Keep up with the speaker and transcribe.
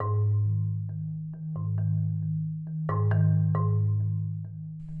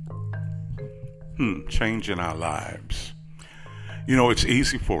Changing our lives. You know, it's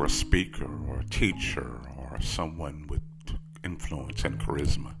easy for a speaker or a teacher or someone with influence and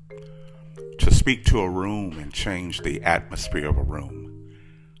charisma to speak to a room and change the atmosphere of a room,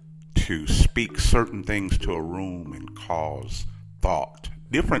 to speak certain things to a room and cause thought,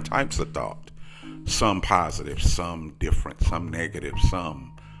 different types of thought, some positive, some different, some negative,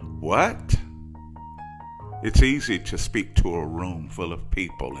 some what? It's easy to speak to a room full of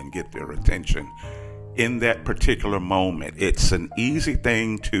people and get their attention in that particular moment. It's an easy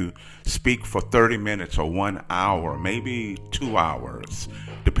thing to speak for 30 minutes or 1 hour, maybe 2 hours,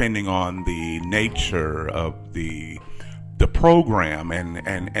 depending on the nature of the program,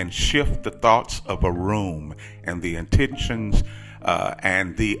 and shift the thoughts of a room and the intentions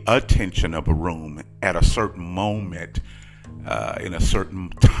and the attention of a room at a certain moment in a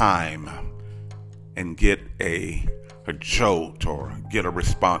certain time, and get a jolt or get a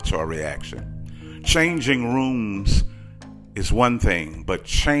response or a reaction. Changing rooms is one thing, but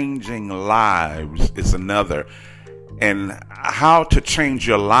changing lives is another. And how to change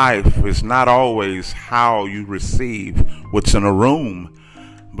your life is not always how you receive what's in a room,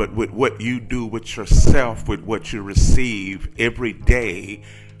 but with what you do with yourself, with what you receive every day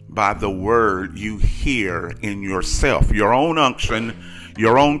by the word you hear in yourself, your own unction,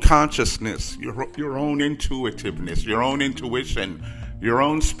 your own consciousness, your own intuitiveness, your own intuition, your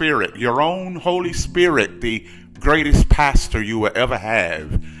own spirit, your own Holy Spirit. The greatest pastor you will ever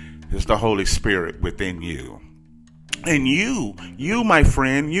have is the Holy Spirit within you. And you, my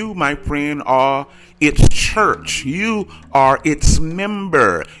friend, are its church. You are its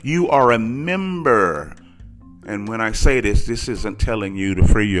member. You are a member. And when I say this isn't telling you to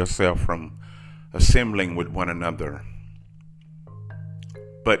free yourself from assembling with one another.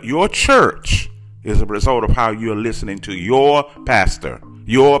 But your church is a result of how you're listening to your pastor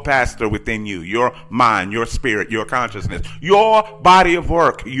within you, your mind, your spirit, your consciousness, your body of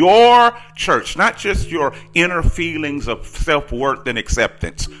work, your church, not just your inner feelings of self-worth and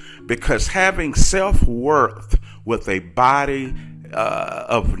acceptance. Because having self-worth with a body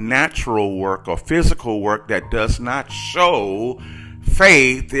of natural work or physical work that does not show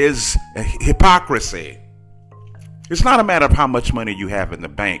faith is hypocrisy. It's not a matter of how much money you have in the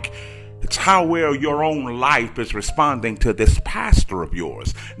bank. It's how well your own life is responding to this pastor of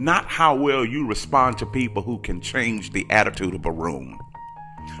yours, not how well you respond to people who can change the attitude of a room.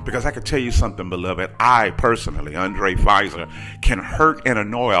 Because I can tell you something, beloved, I personally, Andre Pfizer, can hurt and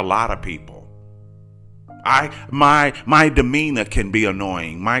annoy a lot of people. My demeanor can be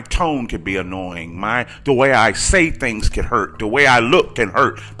annoying. My tone can be annoying. The way I say things can hurt. The way I look can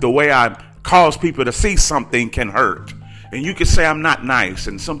hurt. The way I cause people to see something can hurt. And you can say I'm not nice,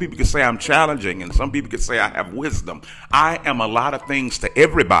 and some people can say I'm challenging, and some people can say I have wisdom. I am a lot of things to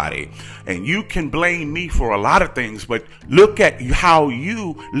everybody, and you can blame me for a lot of things, but look at how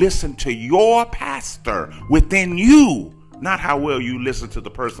you listen to your pastor within you, not how well you listen to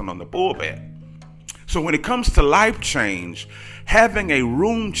the person on the pulpit. So when it comes to life change, having a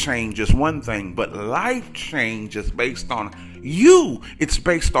room change is one thing, but life change is based on you. It's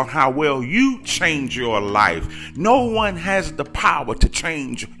based on how well you change your life. No one has the power to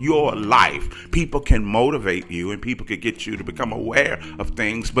change your life. People can motivate you and people can get you to become aware of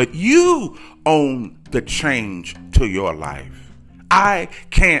things, but you own the change to your life. I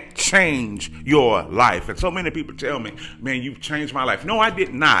can't change your life. And so many people tell me, man, you've changed my life. No, I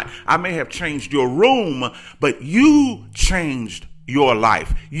did not. I may have changed your room, but you changed your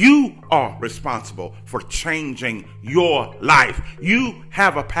life. You are responsible for changing your life. You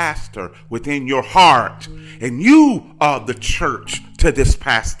have a pastor within your heart, and you are the church to this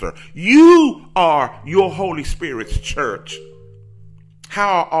pastor. You are your Holy Spirit's church. How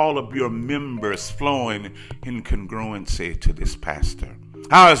are all of your members flowing in congruency to this pastor?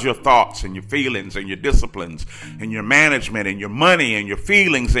 How is your thoughts and your feelings and your disciplines and your management and your money and your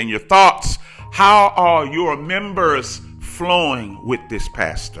feelings and your thoughts? How are your members flowing with this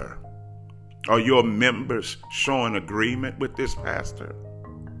pastor? Are your members showing agreement with this pastor?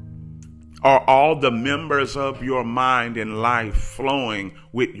 Are all the members of your mind and life flowing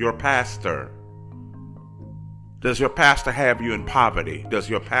with your pastor? Does your pastor have you in poverty? Does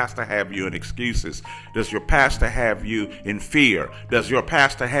your pastor have you in excuses? Does your pastor have you in fear? Does your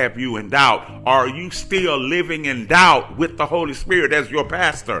pastor have you in doubt? Are you still living in doubt with the Holy Spirit as your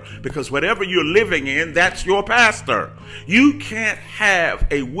pastor? Because whatever you're living in, that's your pastor. You can't have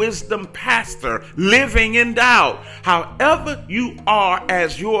a wisdom pastor living in doubt. However you are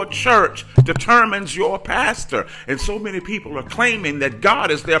as your church determines your pastor. And so many people are claiming that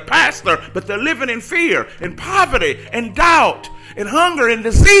God is their pastor, but they're living in fear and poverty and doubt and hunger and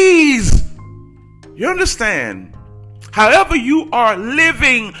disease. You understand? However you are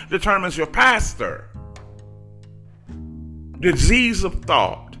living determines your pastor. Disease of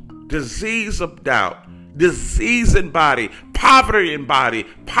thought, disease of doubt, disease in body, poverty in body,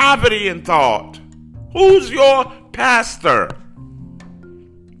 poverty in thought. Who's your pastor?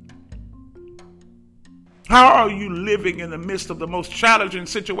 How are you living in the midst of the most challenging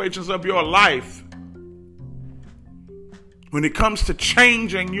situations of your life? When it comes to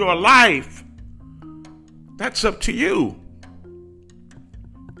changing your life, that's up to you.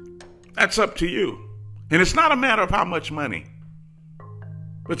 That's up to you. And it's not a matter of how much money.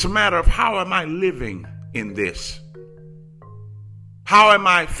 It's a matter of how am I living in this? How am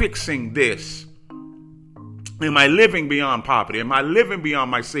I fixing this? Am I living beyond poverty? Am I living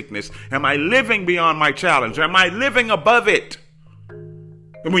beyond my sickness? Am I living beyond my challenge? Am I living above it?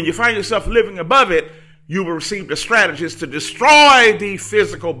 And when you find yourself living above it, you will receive the strategies to destroy the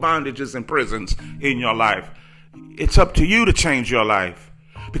physical bondages and prisons in your life. It's up to you to change your life.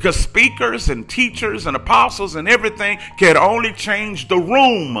 Because speakers and teachers and apostles and everything can only change the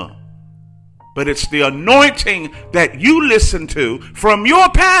room. But it's the anointing that you listen to from your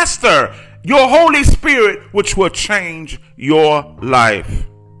pastor, your Holy Spirit, which will change your life.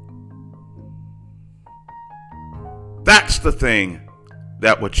 That's the thing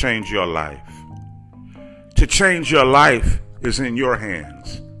that will change your life. To change your life is in your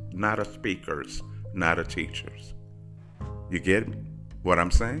hands, not a speaker's, not a teacher's. You get what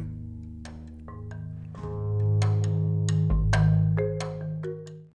I'm saying?